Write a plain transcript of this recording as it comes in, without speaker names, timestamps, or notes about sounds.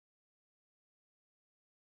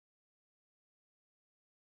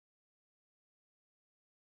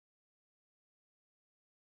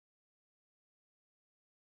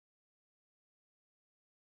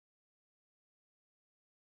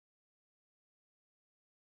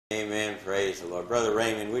Amen. Praise the Lord. Brother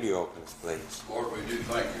Raymond, would you open us, please? Lord, we do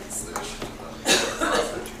thank you for this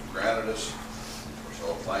that you've granted us. We're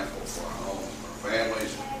so thankful for our homes and our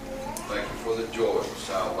families. Thank you for the joy of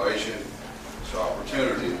salvation, this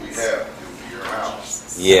opportunity we have to come to your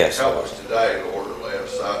house. Yes, Help Lord. us today, Lord, to lay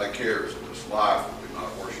aside the cares of this life that we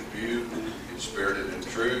might worship you in spirit and in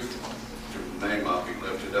truth. Your name might be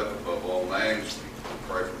lifted up above all names. We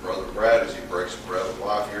pray for Brother Brad as he breaks the bread of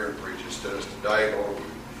life here and preaches to us today, Lord. We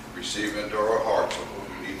receive into our hearts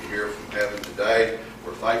what we need to hear from heaven today.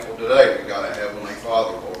 We're thankful today we got a Heavenly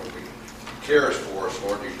Father, Lord, who cares for us,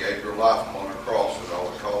 Lord. You gave your life upon a cross that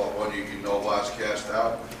all that call upon you no wise cast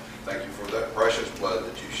out. Thank you for that precious blood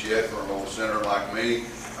that you shed for an old sinner like me.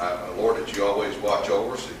 Lord, that you always watch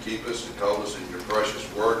over us and keep us and told us in your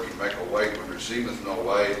precious word you make a way when there seemeth no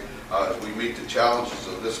way. As we meet the challenges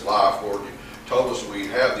of this life, Lord, you told us we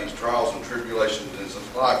have these trials and tribulations in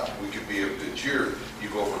this life. We could be of good cheer.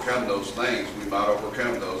 You've overcome those things. We might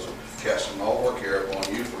overcome those. Casting all our care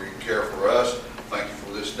upon you, for you care for us. Thank you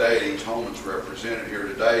for this day. Each home that's represented here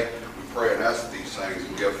today. We pray and ask these things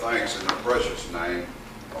and give thanks in the precious name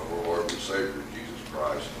of our Lord and Savior, Jesus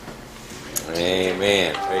Christ.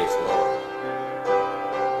 Amen. Praise the Lord.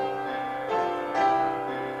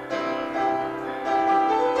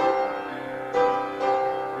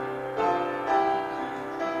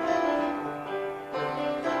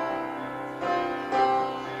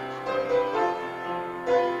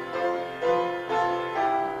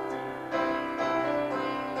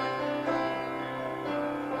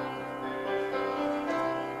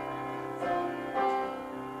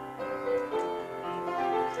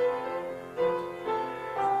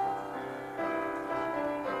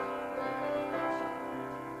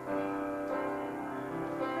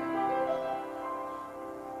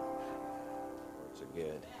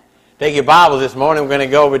 Good. Take your Bible this morning. We're going to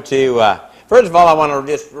go over to, first of all, I want to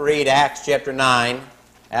just read Acts chapter 9.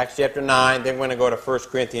 Acts chapter 9. Then we're going to go to 1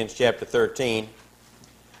 Corinthians chapter 13.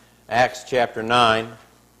 Acts chapter 9.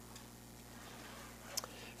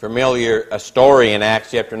 Familiar a story in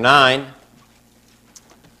Acts chapter 9.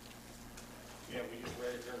 Yeah, we just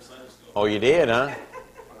read it during Sunday school. Oh, you did, huh?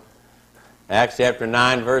 Acts chapter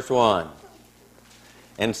 9, verse 1.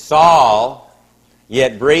 And Saul,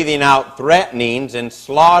 yet breathing out threatenings and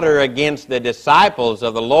slaughter against the disciples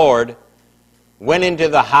of the Lord, went into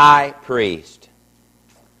the high priest.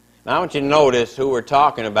 Now I want you to notice who we're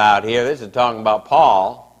talking about here. This is talking about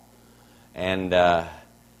Paul, and how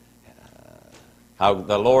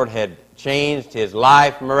the Lord had changed his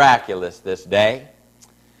life miraculous this day.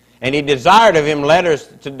 And he desired of him letters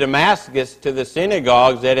to Damascus to the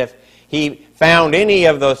synagogues, that if he found any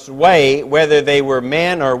of this way, whether they were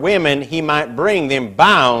men or women, he might bring them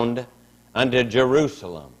bound unto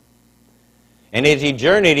Jerusalem. And as he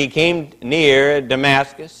journeyed, he came near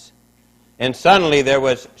Damascus, and suddenly there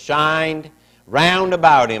was shined round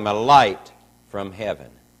about him a light from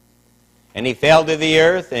heaven. And he fell to the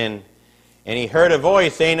earth, and he heard a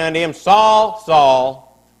voice saying unto him, Saul,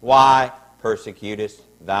 Saul, why persecutest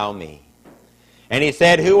thou me? And he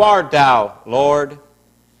said, Who art thou, Lord?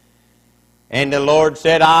 And the Lord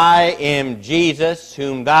said, I am Jesus,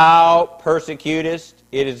 whom thou persecutest.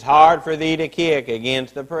 It is hard for thee to kick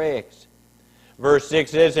against the pricks. Verse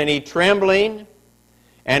 6 says, And he trembling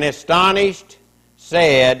and astonished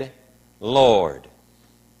said, Lord,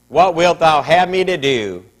 what wilt thou have me to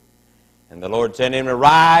do? And the Lord said to him,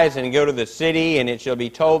 Arise and go to the city, and it shall be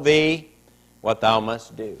told thee what thou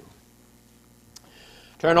must do.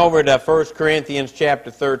 Turn over to 1 Corinthians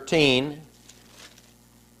chapter 13.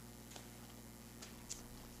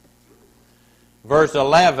 Verse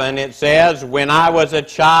 11, it says, When I was a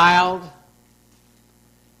child,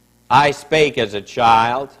 I spake as a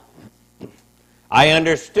child. I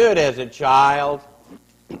understood as a child.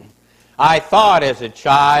 I thought as a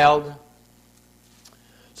child. It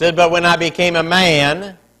said, But when I became a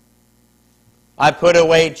man, I put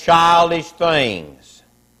away childish things.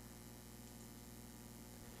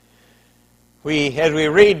 As we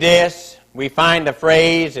read this, we find a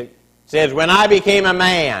phrase that says, When I became a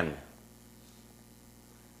man.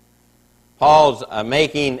 Paul's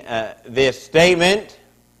making this statement.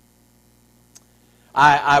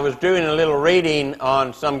 I was doing a little reading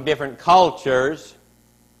on some different cultures.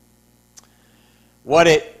 What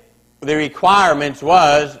the requirements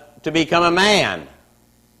was to become a man.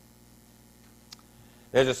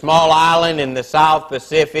 There's a small island in the South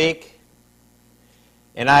Pacific,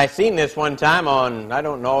 and I seen this one time on, I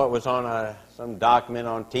don't know, it was on some document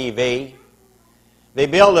on TV. They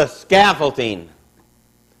built a scaffolding.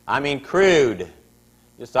 I mean, crude,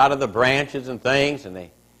 just out of the branches and things, and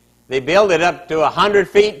they build it up to 100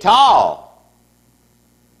 feet tall.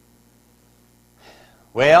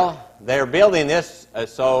 Well, they're building this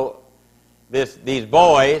so these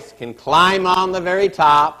boys can climb on the very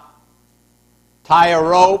top, tie a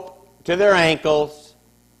rope to their ankles,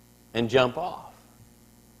 and jump off.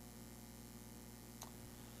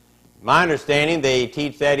 My understanding, they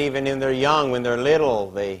teach that even in their young, when they're little.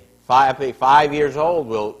 They 5 years old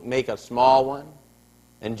will make a small one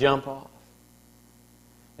and jump off.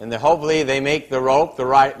 And hopefully they make the rope the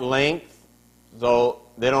right length so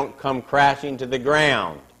they don't come crashing to the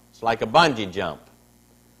ground. It's like a bungee jump.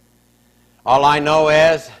 All I know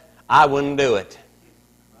is I wouldn't do it.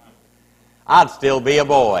 I'd still be a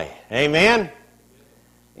boy. Amen?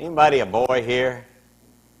 Anybody a boy here?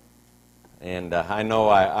 And I know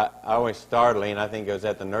I always startling. I think it was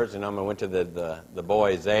at the nursing home. I went to the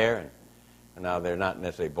boys there. And now they're not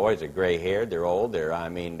necessarily boys. They're gray-haired. They're old. They're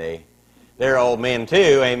old men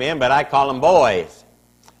too. Amen. But I call them boys.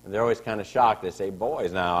 And they're always kind of shocked. They say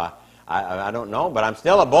boys. Now, I don't know. But I'm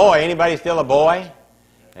still a boy. Anybody still a boy?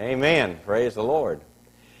 Amen. Praise the Lord.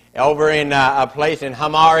 Over in a place in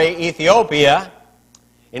Hamari, Ethiopia,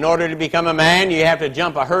 in order to become a man, you have to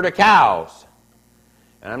jump a herd of cows.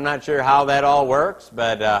 And I'm not sure how that all works,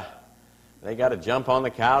 but they got to jump on the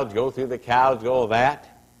cows, go through the cows, go all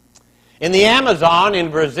that. In the Amazon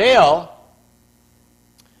in Brazil,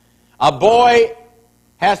 a boy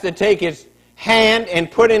has to take his hand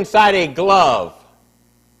and put inside a glove.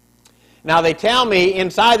 Now they tell me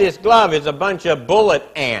inside this glove is a bunch of bullet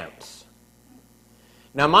ants.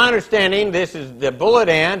 Now my understanding, the bullet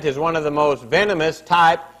ant is one of the most venomous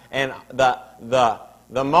type and the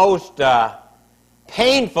most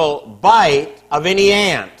painful bite of any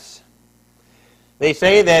ants. They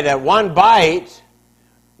say that one bite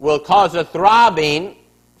will cause a throbbing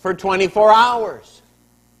for 24 hours.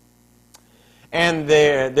 And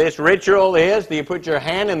this ritual is that you put your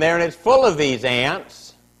hand in there and it's full of these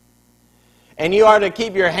ants. And you are to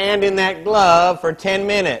keep your hand in that glove for 10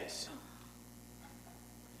 minutes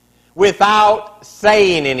without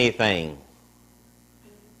saying anything.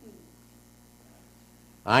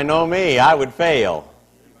 I know me, I would fail.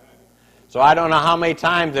 So I don't know how many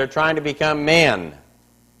times they're trying to become men.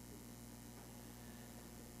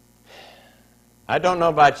 I don't know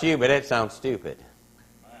about you, but it sounds stupid.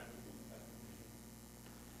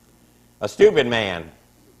 A stupid man.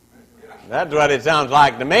 That's what it sounds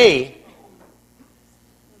like to me.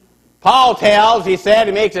 Paul he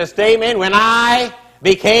makes a statement, when I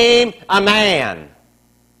became a man.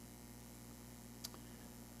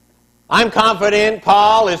 I'm confident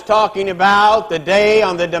Paul is talking about the day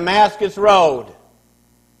on the Damascus Road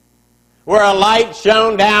where a light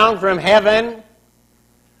shone down from heaven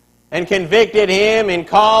and convicted him and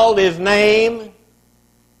called his name,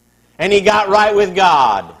 and he got right with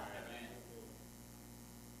God.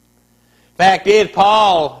 Fact is,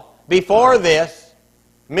 Paul, before this,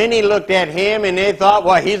 many looked at him and they thought,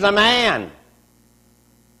 well, he's a man.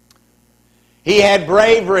 He had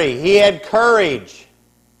bravery. He had courage.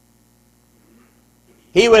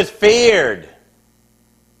 He was feared.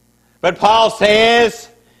 But Paul says,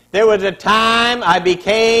 there was a time I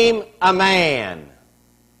became a man.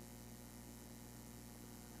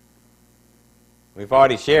 We've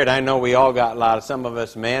already shared, I know we all got some of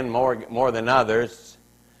us men, more than others.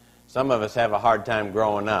 Some of us have a hard time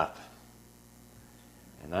growing up.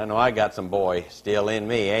 And I know I got some boy still in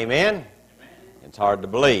me. Amen? Amen. It's hard to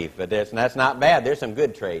believe, but that's not bad. There's some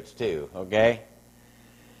good traits too, okay?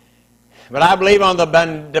 But I believe on the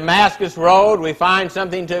Damascus Road, we find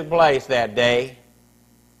something took place that day.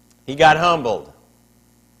 He got humbled.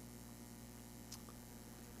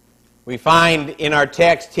 We find in our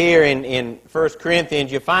text here in 1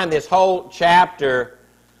 Corinthians, you find this whole chapter.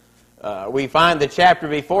 We find the chapter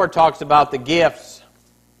before talks about the gifts.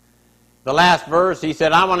 The last verse, he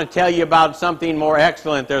said, I want to tell you about something more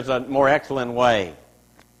excellent. There's a more excellent way.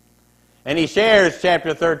 And he shares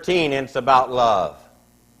chapter 13, and it's about love.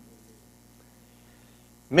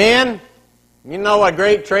 Men, you know a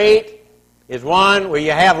great trait is one where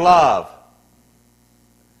you have love.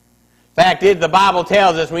 Fact is, the Bible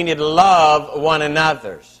tells us we need to love one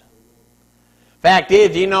another. Fact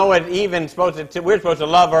is, you know what? We're supposed to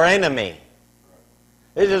love our enemy.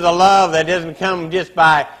 This is a love that doesn't come just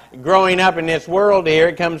by growing up in this world here.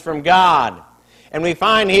 It comes from God. And we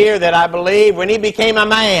find here that I believe when he became a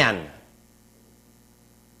man,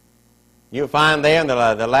 you'll find there in the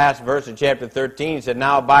last verse of chapter 13, he said,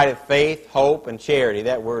 now abideth faith, hope, and charity.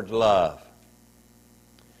 That word's love.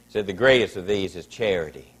 He said the greatest of these is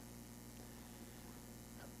charity.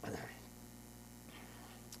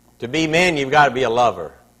 To be men, you've got to be a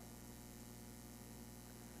lover.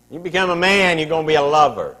 You become a man, you're going to be a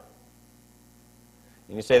lover.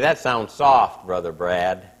 And you say, that sounds soft, Brother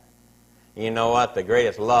Brad. You know what? The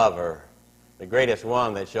greatest lover, the greatest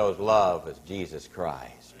one that shows love is Jesus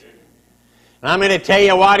Christ. And I'm going to tell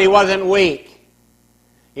you what, he wasn't weak.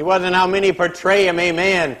 He wasn't how many portray him,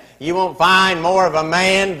 amen. You won't find more of a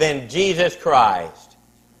man than Jesus Christ.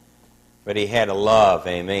 But he had a love,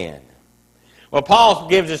 amen. Well, Paul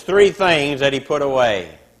gives us three things that he put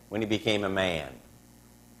away when he became a man.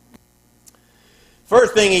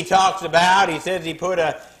 First thing he talks about, he said,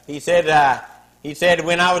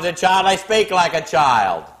 when I was a child, I spake like a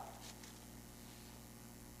child.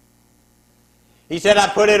 He said, I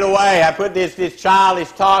put it away. I put this childish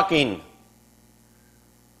talking.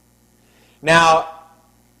 Now,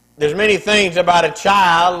 there's many things about a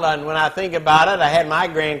child, and when I think about it, I had my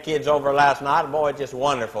grandkids over last night. Boy, it's just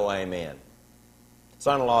wonderful, amen.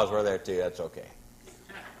 Son-in-laws were there too, that's okay.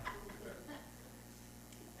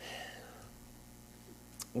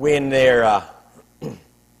 When they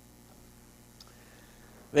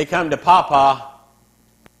come to Papa,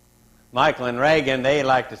 Michael and Reagan, they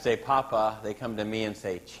like to say Papa. They come to me and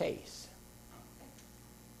say Chase.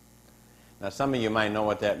 Now, some of you might know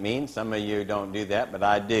what that means. Some of you don't do that, but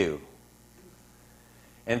I do.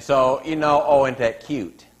 And so, you know, oh, isn't that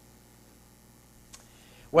cute?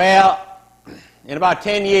 Well, in about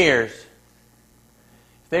 10 years,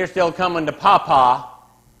 if they're still coming to Papa,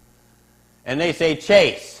 and they say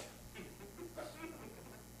Chase,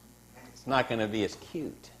 it's not going to be as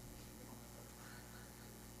cute.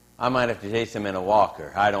 I might have to chase them in a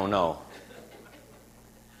walker. I don't know.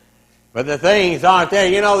 But the things aren't there.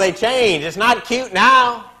 You know, they change. It's not cute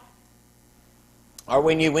now. Or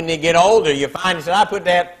when you get older, you find, you say, I put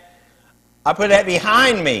that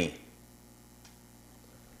behind me.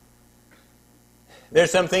 There's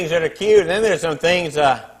some things that are cute, and then there's some things,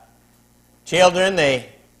 children, a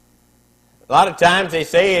lot of times they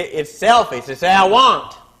say it's selfish. They say, I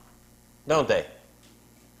want, don't they?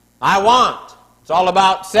 I want. It's all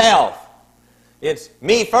about self. It's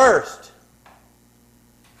me first.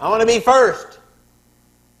 I want to be first.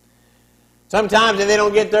 Sometimes if they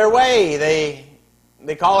don't get their way,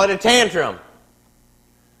 they call it a tantrum.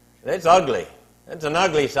 That's ugly. That's an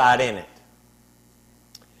ugly side in it.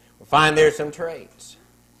 We'll find there's some traits.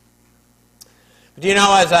 But you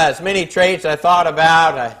know, as many traits I thought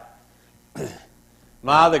about,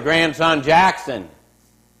 my other grandson, Jackson,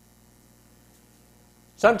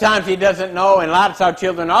 sometimes he doesn't know, and lots of our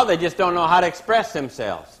children are, they just don't know how to express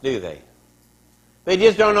themselves, do they? They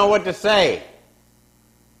just don't know what to say.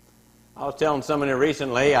 I was telling somebody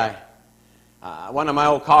recently, one of my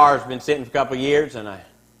old cars has been sitting for a couple of years, and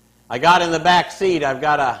I got in the back seat. I've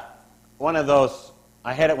got one of those,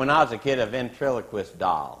 I had it when I was a kid, a ventriloquist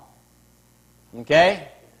doll. Okay?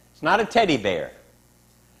 It's not a teddy bear.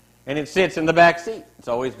 And it sits in the back seat. It's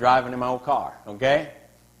always driving in my old car. Okay?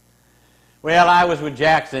 Well, I was with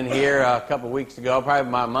Jackson here a couple of weeks ago, probably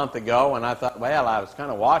about a month ago, and I thought, well, I was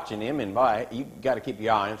kind of watching him, and boy, you got to keep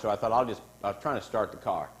your eye on him, so I thought I was trying to start the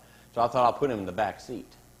car. So I thought I'll put him in the back seat.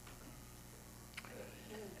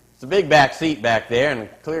 It's a big back seat back there, and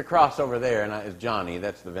clear across over there, and it's Johnny.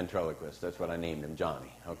 That's the ventriloquist. That's what I named him,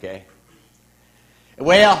 Johnny. Okay?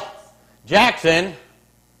 Well, Jackson,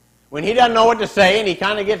 when he doesn't know what to say, and he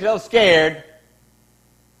kind of gets a little scared,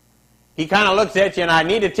 he kind of looks at you, and I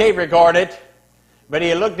need to tape record it, but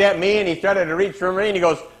he looked at me, and he started to reach for me, and he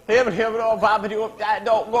goes,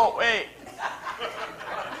 don't go away.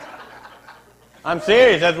 I'm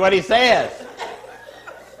serious, that's what he says.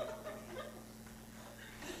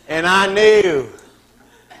 And I knew.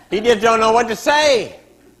 He just don't know what to say.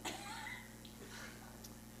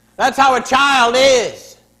 That's how a child is.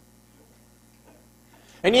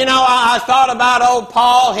 And you know, I thought about old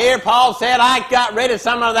Paul here. Paul said, I got rid of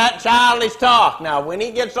some of that childish talk. Now, when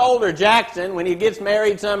he gets older, Jackson, when he gets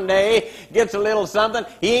married someday, gets a little something,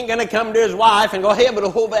 he ain't going to come to his wife and go, hey, but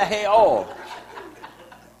hey, oh.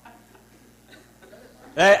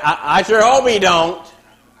 I sure hope he don't.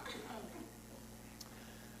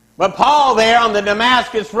 But Paul there on the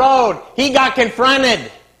Damascus Road, he got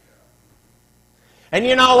confronted. And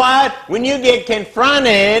you know what? When you get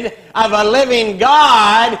confronted of a living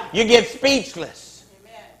God, you get speechless.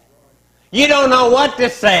 Amen. You don't know what to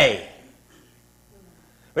say.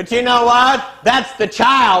 But you know what? That's the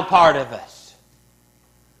child part of us.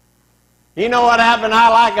 You know what happened I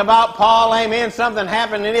like about Paul? Amen. Something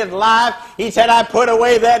happened in his life. He said, I put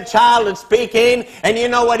away that child in speaking. And you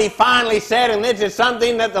know what he finally said? And this is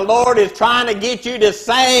something that the Lord is trying to get you to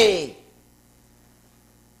say.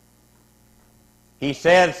 He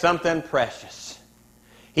said something precious.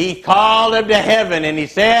 He called him to heaven and he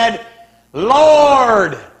said,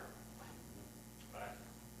 Lord.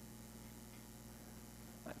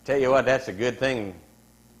 Tell you what, that's a good thing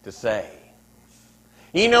to say.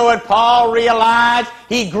 You know what Paul realized?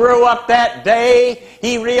 He grew up that day.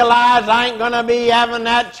 He realized, I ain't going to be having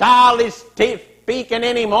that childish speaking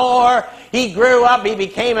anymore. He grew up, he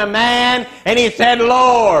became a man, and he said,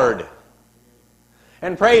 Lord.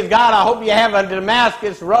 And praise God, I hope you have a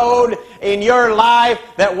Damascus road in your life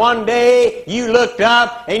that one day you looked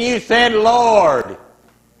up and you said, Lord.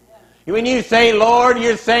 When you say Lord,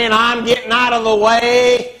 you're saying, I'm getting out of the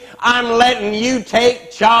way. I'm letting you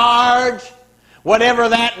take charge. Whatever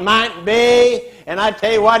that might be. And I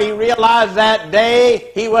tell you what, he realized that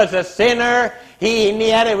day he was a sinner. He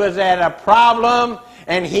was at a problem,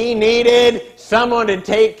 and he needed someone to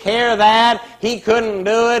take care of that. He couldn't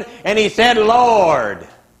do it, and he said, Lord.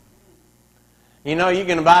 You know, you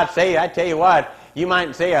can about say, I tell you what, you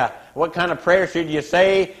might say, what kind of prayer should you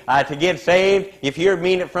say to get saved? If you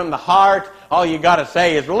mean it from the heart, all you got to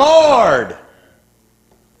say is, Lord.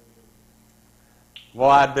 Well,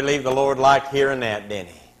 I believe the Lord liked hearing that, didn't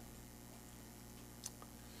he?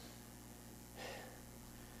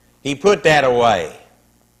 He put that away.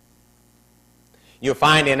 You'll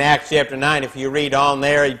find in Acts chapter 9, if you read on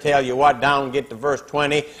there, he tell you what, down and get to verse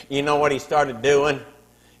 20. You know what he started doing?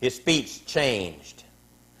 His speech changed.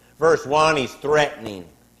 Verse 1, he's threatening.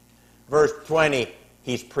 Verse 20,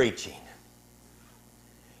 he's preaching.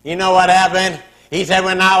 You know what happened? He said,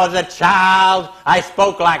 when I was a child, I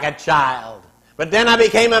spoke like a child. But then I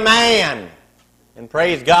became a man. And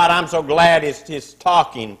praise God, I'm so glad his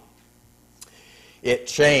talking, it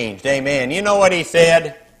changed. Amen. You know what he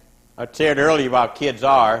said? I said earlier about kids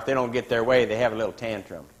are, if they don't get their way, they have a little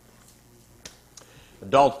tantrum.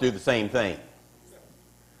 Adults do the same thing.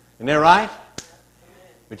 Isn't that right?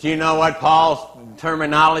 But you know what Paul's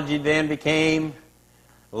terminology then became?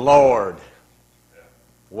 Lord,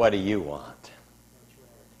 what do you want?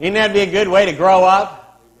 Isn't that be a good way to grow up?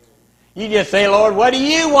 You just say, Lord, what do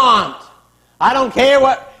you want? I don't care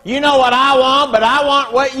what, you know what I want, but I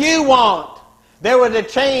want what you want. There was a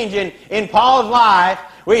change in Paul's life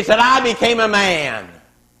where he said, I became a man.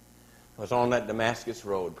 I was on that Damascus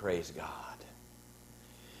road, praise God.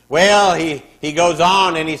 Well, he goes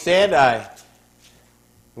on and he said,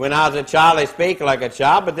 when I was a child, I spake like a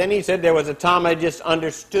child, but then he said there was a time I just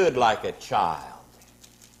understood like a child.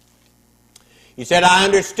 He said, I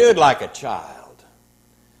understood like a child.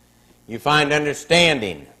 You find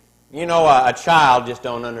understanding. You know, a child just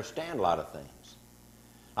don't understand a lot of things.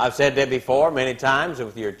 I've said that before many times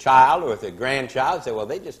with your child or with a grandchild. Say, well,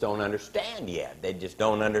 they just don't understand yet. They just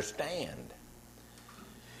don't understand.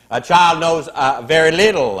 A child knows very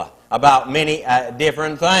little about many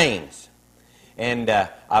different things. And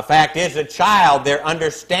a fact is, a child, their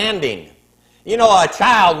understanding. You know, a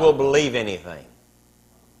child will believe anything.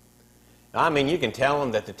 I mean, you can tell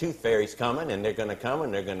them that the tooth fairy's coming, and they're going to come,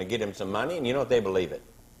 and they're going to get him some money, and you know what? They believe it.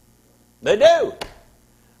 They do.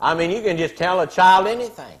 I mean, you can just tell a child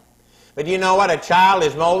anything. But you know what? A child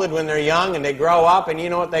is molded when they're young, and they grow up, and you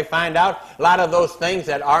know what they find out? A lot of those things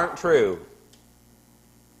that aren't true.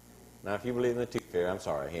 Now, if you believe in the tooth fairy, I'm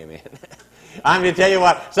sorry, amen. I'm going to tell you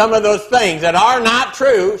what, some of those things that are not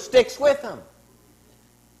true sticks with them.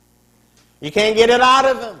 You can't get it out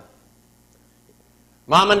of them.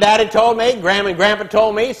 Mom and Daddy told me, Grandma and Grandpa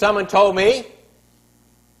told me, someone told me.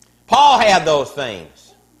 Paul had those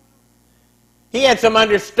things. He had some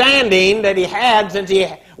understanding that he had since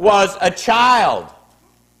he was a child.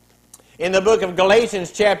 In the book of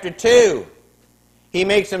Galatians chapter 2, he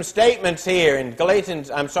makes some statements here. In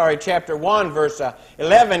chapter 1, verse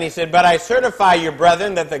 11, he said, But I certify you,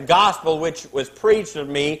 brethren, that the gospel which was preached of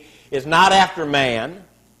me is not after man.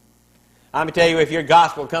 I'm going to tell you, if your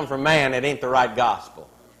gospel come from man, it ain't the right gospel.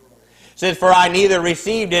 It says, For I neither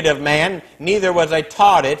received it of man, neither was I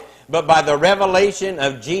taught it, but by the revelation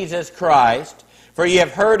of Jesus Christ. For ye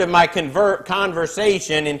have heard of my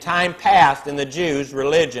conversation in time past in the Jews'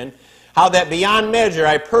 religion, how that beyond measure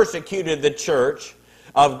I persecuted the church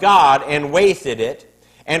of God and wasted it,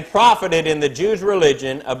 and profited in the Jews'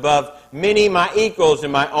 religion above many my equals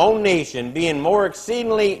in my own nation, being more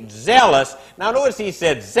exceedingly zealous. Now notice he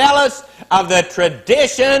said, zealous of the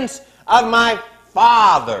traditions of my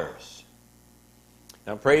fathers.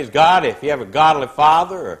 Now praise God, if you have a godly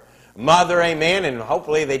father or mother, amen, and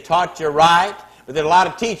hopefully they taught you right, but there's a lot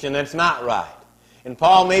of teaching that's not right. And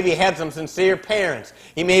Paul maybe had some sincere parents.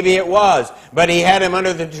 Maybe it was, but he had them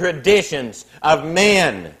under the traditions of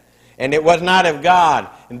men. And it was not of God.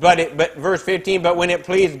 But verse 15, But when it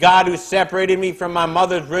pleased God who separated me from my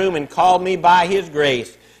mother's womb and called me by his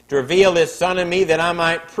grace to reveal his Son in me that I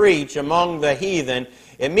might preach among the heathen,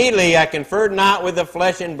 immediately I conferred not with the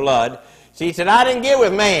flesh and blood. See, he said, I didn't get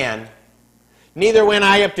with man. Neither went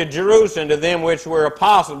I up to Jerusalem to them which were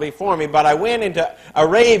apostles before me, but I went into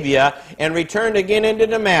Arabia and returned again into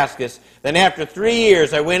Damascus. Then after 3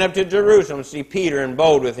 years I went up to Jerusalem to see Peter and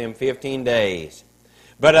abode with him 15 days.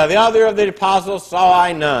 But of the other of the apostles saw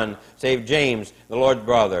I none, save James, the Lord's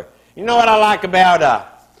brother. You know what I like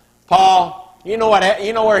about Paul? You know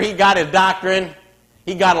where he got his doctrine?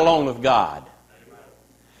 He got along with God.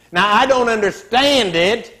 Now, I don't understand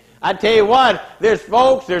it. I tell you what, there's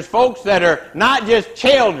folks that are not just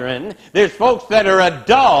children, there's folks that are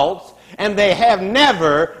adults, and they have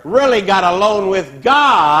never really got alone with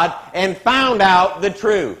God and found out the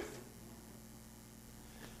truth.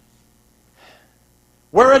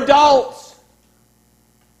 We're adults.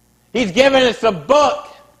 He's given us a book.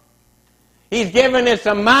 He's given us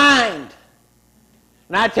a mind.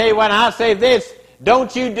 And I tell you what, I'll say this,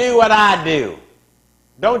 don't you do what I do.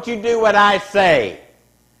 Don't you do what I say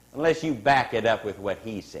unless you back it up with what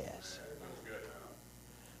he says.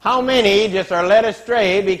 How many just are led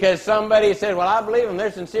astray because somebody said, well, I believe them,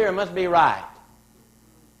 they're sincere, it must be right.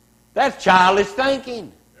 That's childish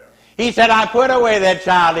thinking. He said, I put away that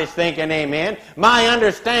childish thinking, amen. My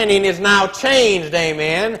understanding is now changed,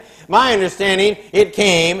 amen. My understanding, it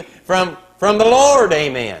came from the Lord,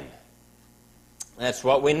 amen. That's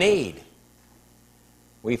what we need.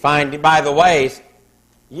 We find, by the way,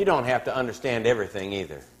 you don't have to understand everything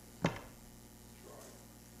either.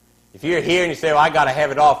 If you're here and you say, well, I got to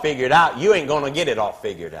have it all figured out, you ain't going to get it all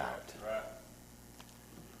figured out.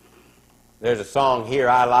 There's a song here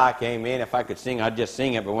I like, amen. If I could sing, I'd just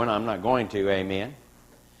sing it, but when I'm not going to, amen. It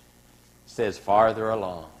says, farther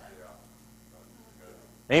along.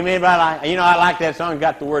 Amen. But I like that song. It's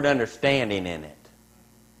got the word understanding in it.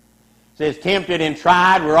 It says, tempted and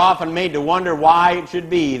tried, we're often made to wonder why it should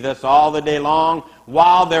be thus all the day long,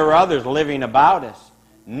 while there are others living about us,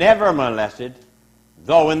 never molested,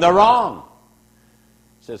 though in the wrong.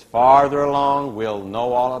 It says, farther along, we'll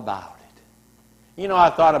know all about it. You know, I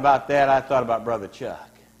thought about that. I thought about Brother Chuck.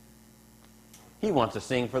 He wants to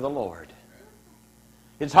sing for the Lord.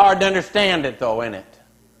 It's hard to understand it, though, isn't it?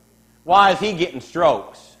 Why is he getting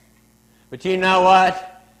strokes? But you know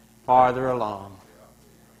what? Farther along.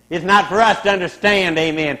 It's not for us to understand,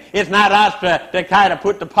 amen. It's not us to kind of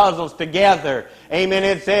put the puzzles together. Amen.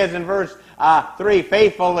 It says in verse 3,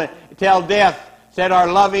 faithful till death, said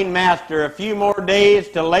our loving Master, a few more days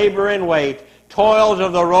to labor and wait. Toils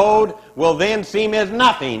of the road will then seem as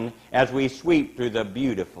nothing as we sweep through the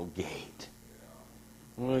beautiful gate.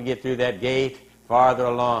 When we get through that gate, farther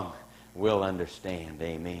along, we'll understand.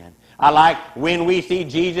 Amen. I like when we see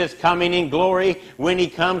Jesus coming in glory, when he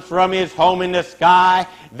comes from his home in the sky,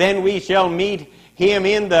 then we shall meet him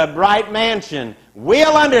in the bright mansion.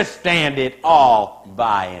 We'll understand it all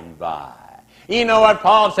by and by. You know what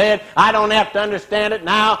Paul said? I don't have to understand it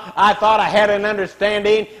now. I thought I had an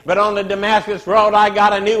understanding, but on the Damascus road I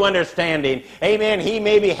got a new understanding. Amen. He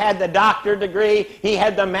maybe had the doctorate degree. He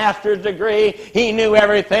had the master's degree. He knew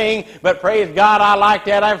everything, but praise God, I like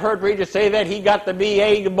that. I've heard preachers say that he got the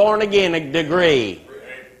BA, born again degree.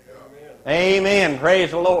 Amen.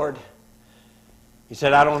 Praise the Lord. He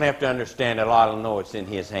said, I don't have to understand it. I'll know it's in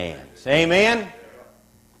his hands. Amen.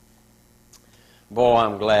 Boy,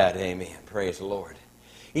 I'm glad. Amen. Praise the Lord.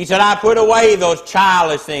 He said, I put away those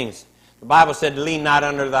childish things. The Bible said, lean not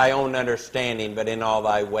under thy own understanding, but in all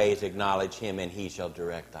thy ways acknowledge him, and he shall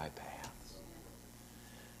direct thy paths.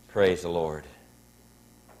 Praise the Lord.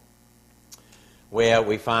 Well,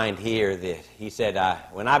 we find here that he said,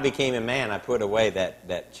 when I became a man, I put away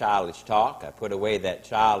that childish talk. I put away that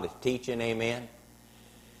childish teaching. Amen.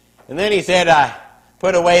 And then he said, I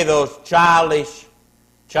put away those childish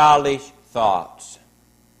thoughts.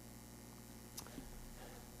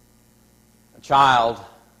 A child,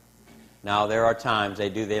 now there are times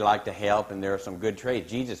they like to help, and there are some good traits.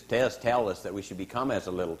 Jesus does tell us that we should become as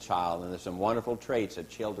a little child, and there's some wonderful traits that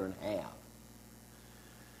children have.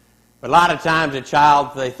 But a lot of times a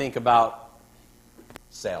child, they think about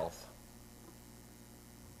self.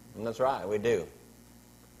 And that's right, we do.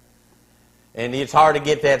 And it's hard to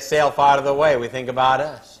get that self out of the way. We think about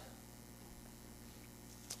us.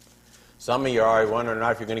 Some of you are already wondering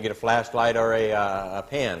if you're going to get a flashlight or a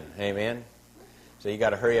pen. Amen. So you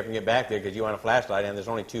got to hurry up and get back there because you want a flashlight and there's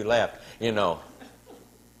only 2 left. You know.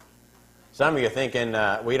 Some of you are thinking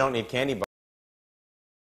we don't need candy bars.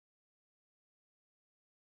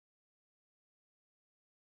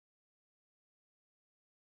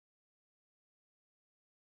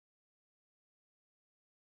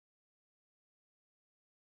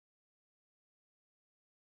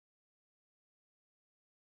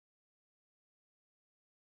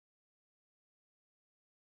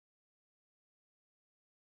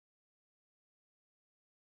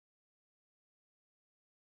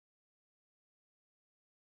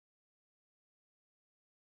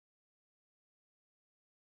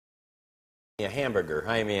 a hamburger.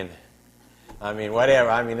 I mean, whatever.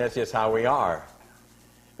 I mean, that's just how we are.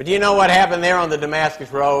 But do you know what happened there on the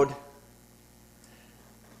Damascus Road?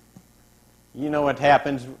 You know what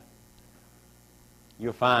happens?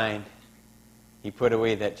 You'll find he put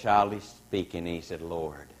away that childish speaking and he said,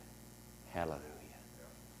 Lord, hallelujah.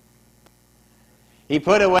 He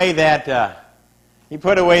put away that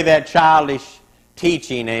childish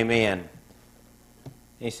teaching, amen.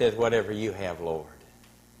 He says, whatever you have, Lord.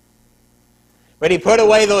 But he put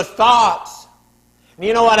away those thoughts. And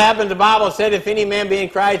you know what happened? The Bible said, if any man be in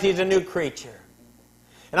Christ, he's a new creature.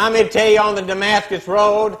 And I'm going to tell you, on the Damascus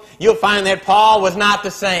Road, you'll find that Paul was not the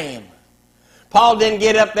same. Paul didn't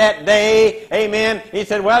get up that day, amen. He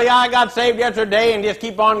said, well, yeah, I got saved yesterday, and just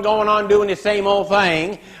keep on going on doing the same old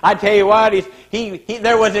thing. I tell you what,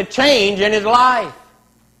 there was a change in his life.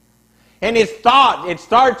 And his thought, it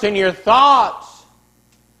starts in your thoughts.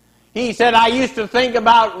 He said, I used to think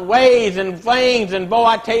about ways and things, and boy,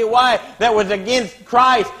 I tell you what, that was against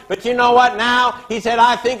Christ. But you know what now? He said,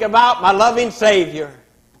 I think about my loving Savior.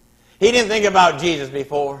 He didn't think about Jesus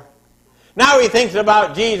before. Now he thinks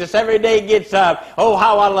about Jesus. Every day he gets up. Oh,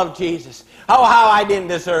 how I love Jesus. Oh, how I didn't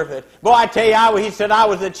deserve it. Boy, I tell you, he said, I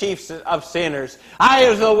was the chief of sinners. I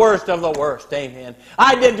was the worst of the worst. Amen.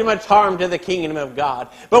 I did too much harm to the kingdom of God.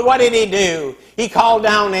 But what did he do? He called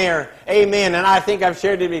down there. Amen. And I think I've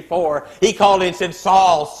shared it before. He called and said,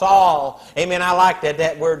 Saul, Saul. Amen. I like that.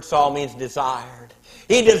 That word Saul means desired.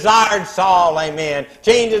 He desired Saul, amen.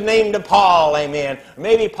 Changed his name to Paul, amen.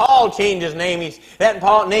 Maybe Paul changed his name.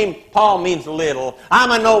 Name Paul means little.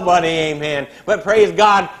 I'm a nobody, amen. But praise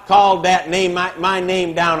God, called that name, my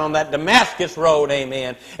name down on that Damascus Road,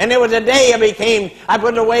 amen. And there was a day I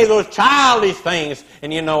put away those childish things.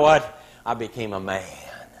 And you know what? I became a man.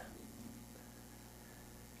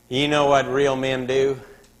 You know what real men do?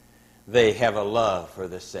 They have a love for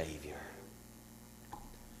the Savior.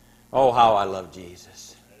 Oh, how I love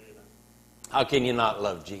Jesus. How can you not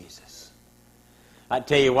love Jesus? I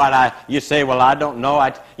tell you what, you say, well, I don't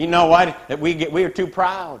know. You know what? We're too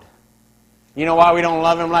proud. You know why we don't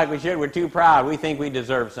love Him like we should? We're too proud. We think we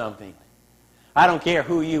deserve something. I don't care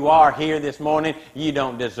who you are here this morning. You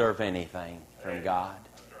don't deserve anything from God.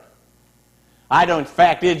 I don't.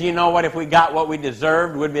 Fact is, you know what? If we got what we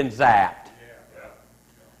deserved, we'd been zapped.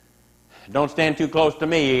 Don't stand too close to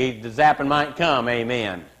me. The zapping might come.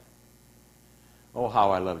 Amen. Oh,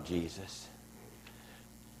 how I love Jesus.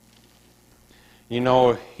 You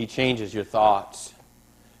know, He changes your thoughts.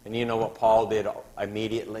 And you know what Paul did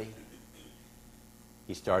immediately?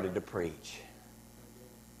 He started to preach.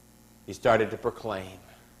 He started to proclaim.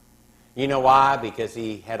 You know why? Because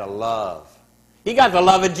he had a love. He got the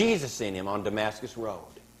love of Jesus in him on Damascus Road.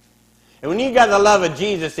 And when you got the love of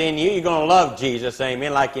Jesus in you, you're going to love Jesus,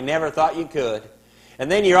 amen, like you never thought you could.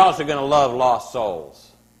 And then you're also going to love lost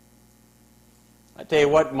souls. I tell you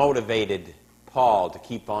what motivated Paul to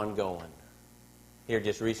keep on going. Here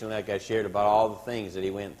just recently, like I shared about all the things that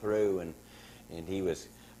he went through, and he was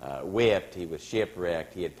whipped, he was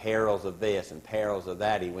shipwrecked, he had perils of this and perils of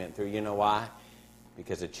that he went through. You know why?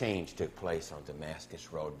 Because a change took place on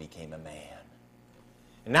Damascus Road, became a man.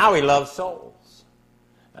 And now he loves souls.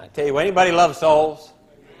 I tell you what, anybody love souls?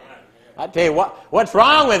 I tell you what's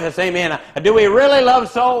wrong with us, amen? Do we really love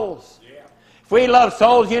souls? If we love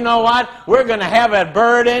souls, you know what? We're going to have a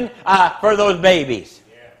burden for those babies.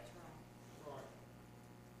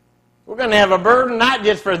 We're going to have a burden not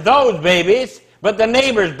just for those babies, but the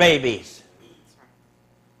neighbor's babies.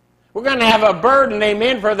 We're going to have a burden,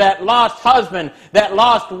 amen, for that lost husband, that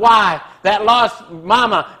lost wife, that lost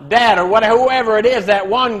mama, dad, or whoever it is,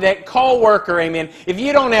 that co-worker, amen. If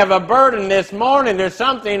you don't have a burden this morning, there's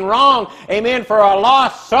something wrong, amen, for a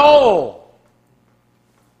lost soul.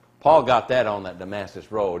 Paul got that on that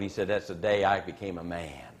Damascus Road. He said, that's the day I became a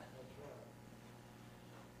man.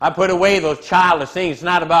 I put away those childish things. It's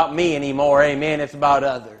not about me anymore, amen. It's about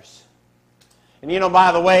others. And you know,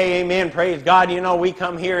 by the way, amen, praise God, you know, we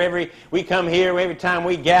come here every time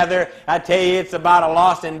we gather. I tell you, it's about a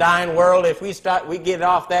lost and dying world. If we get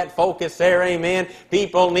off that focus there, amen,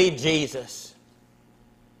 people need Jesus.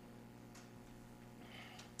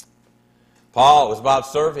 Paul was about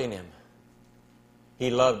serving Him. He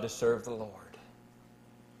loved to serve the Lord.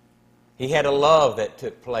 He had a love that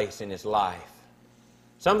took place in his life.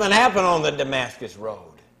 Something happened on the Damascus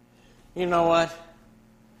Road. You know what?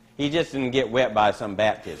 He just didn't get wet by some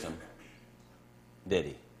baptism, did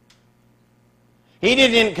he? He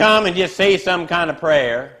didn't come and just say some kind of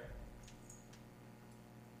prayer.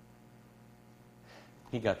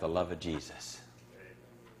 He got the love of Jesus.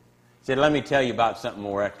 He said, let me tell you about something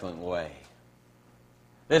more excellent way.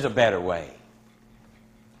 There's a better way.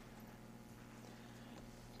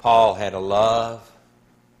 Paul had a love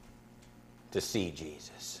to see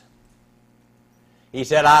Jesus. He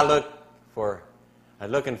said, I'm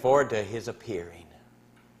looking forward to his appearing.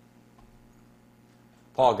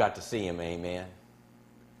 Paul got to see him, amen.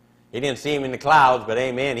 He didn't see him in the clouds, but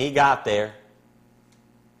amen, he got there.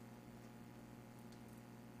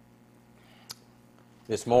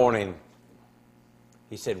 This morning,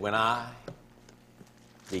 he said, when I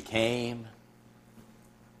became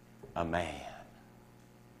a man.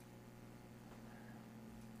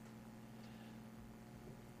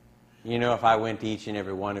 You know, if I went to each and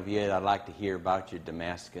every one of you, I'd like to hear about your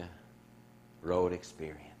Damascus Road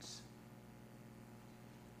experience.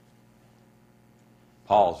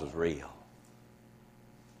 Paul's was real.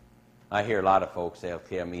 I hear a lot of folks, they'll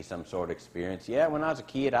tell me some sort of experience. Yeah, when I was a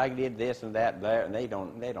kid, I did this and that, and they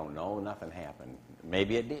don't know, nothing happened.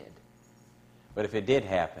 Maybe it did. But if it did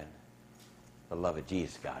happen, the love of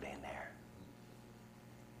Jesus got in there.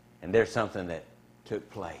 And there's something that took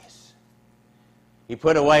place. He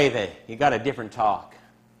put away he got a different talk,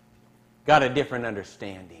 got a different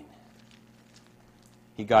understanding.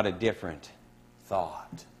 He got a different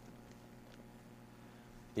thought.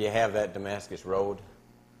 Do you have that Damascus Road?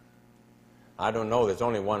 I don't know. There's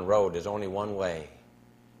only one road. There's only one way.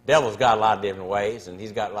 Devil's got a lot of different ways, and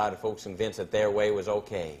he's got a lot of folks convinced that their way was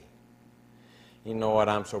okay. You know what?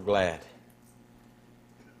 I'm so glad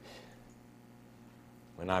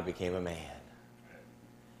when I became a man.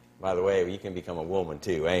 By the way, you can become a woman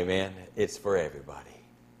too. Amen. It's for everybody.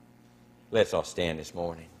 Let's all stand this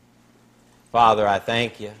morning. Father, I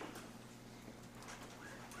thank you.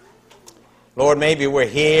 Lord, maybe we're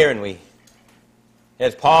here and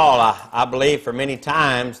as Paul, I believe for many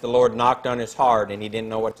times the Lord knocked on his heart and he didn't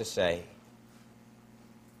know what to say.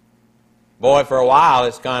 Boy, for a while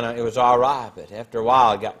it was all right, but after a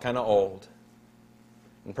while it got kind of old.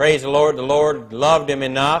 And praise the Lord loved him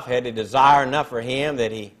enough, had a desire enough for him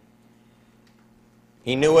that he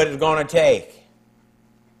knew what it was going to take.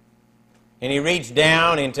 And he reached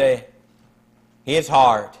down into his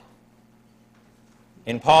heart.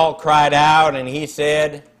 And Paul cried out and he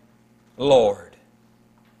said, Lord.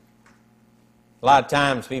 A lot of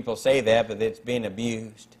times people say that, but it's being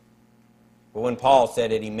abused. But when Paul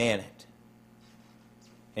said it, he meant it.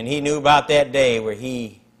 And he knew about that day where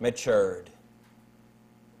he matured.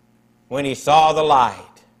 When he saw the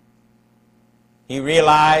light, he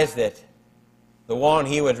realized that the one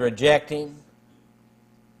he was rejecting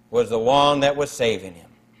was the one that was saving him.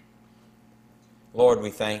 Lord, we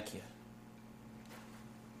thank you.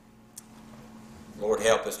 Lord,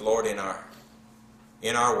 help us, Lord, in our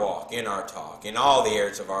walk, in our talk, in all the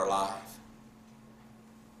areas of our life.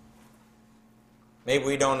 Maybe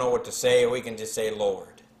we don't know what to say, or we can just say,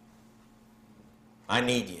 Lord, I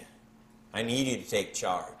need you. I need you to take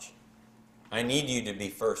charge. I need you to be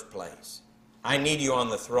first place. I need you on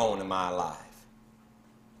the throne of my life.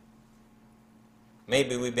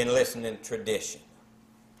 Maybe we've been listening to tradition,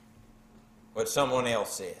 what someone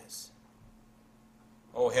else says.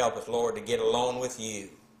 Oh, help us, Lord, to get alone with you.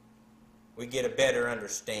 We get a better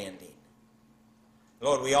understanding.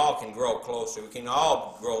 Lord, we all can grow closer. We can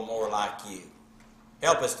all grow more like you.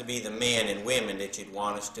 Help us to be the men and women that you'd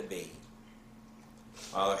want us to be.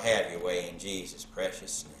 Father, have your way in Jesus'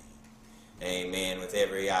 precious name. Amen. With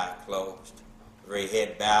every eye closed, every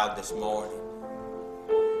head bowed this morning.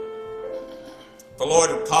 The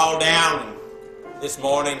Lord would call down this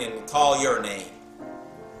morning and call your name.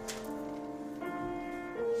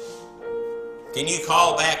 Can you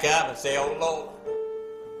call back up and say, oh Lord,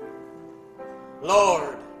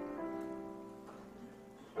 Lord?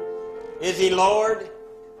 Is he Lord?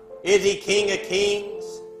 Is he King of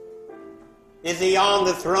Kings? Is he on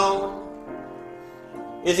the throne?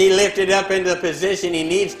 Is he lifted up into the position he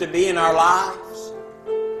needs to be in our lives?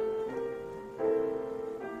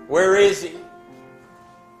 Where is he?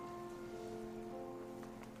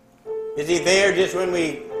 Is he there just when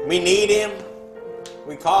we need him?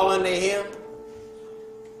 We call unto him?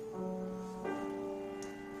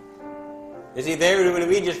 Is he there when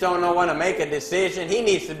we just don't know when to make a decision? He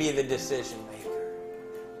needs to be the decision maker.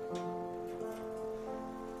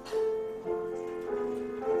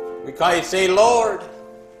 We call you, say, Lord,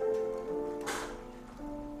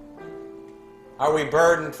 are we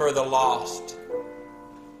burdened for the lost?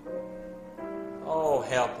 Oh,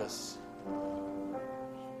 help us.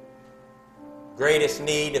 Greatest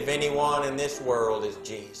need of anyone in this world is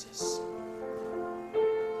Jesus.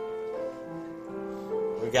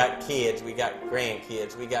 We got kids, we got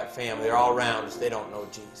grandkids, we got family. They're all around us. They don't know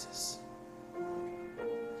Jesus.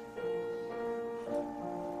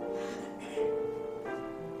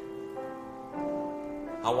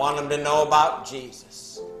 I want them to know about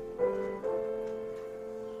Jesus.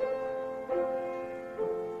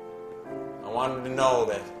 I want them to know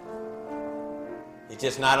that He's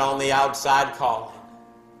just not on the outside calling.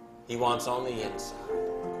 He wants on the inside.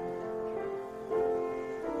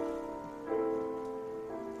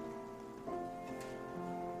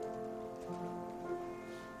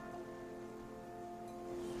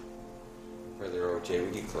 Brother O.J.,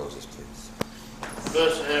 would you close us, please?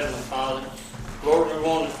 Blessed Heavenly Father, Lord, we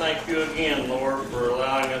want to thank you again, Lord, for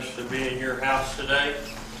allowing us to be in your house today.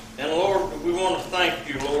 And Lord, we want to thank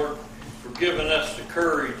you, Lord, for giving us the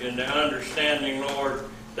courage and the understanding, Lord,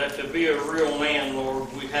 that to be a real man,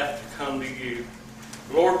 Lord, we have to come to you.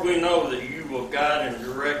 Lord, we know that you will guide and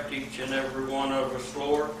direct each and every one of us,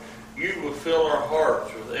 Lord. You will fill our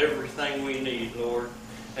hearts with everything we need, Lord.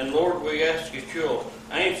 And Lord, we ask that you'll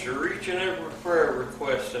answer each and every prayer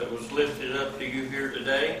request that was lifted up to you here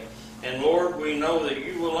today. And Lord, we know that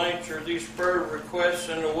you will answer these prayer requests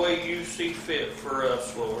in the way you see fit for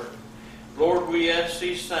us, Lord. Lord, we ask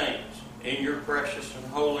these things in your precious and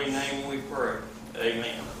holy name we pray.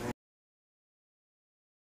 Amen.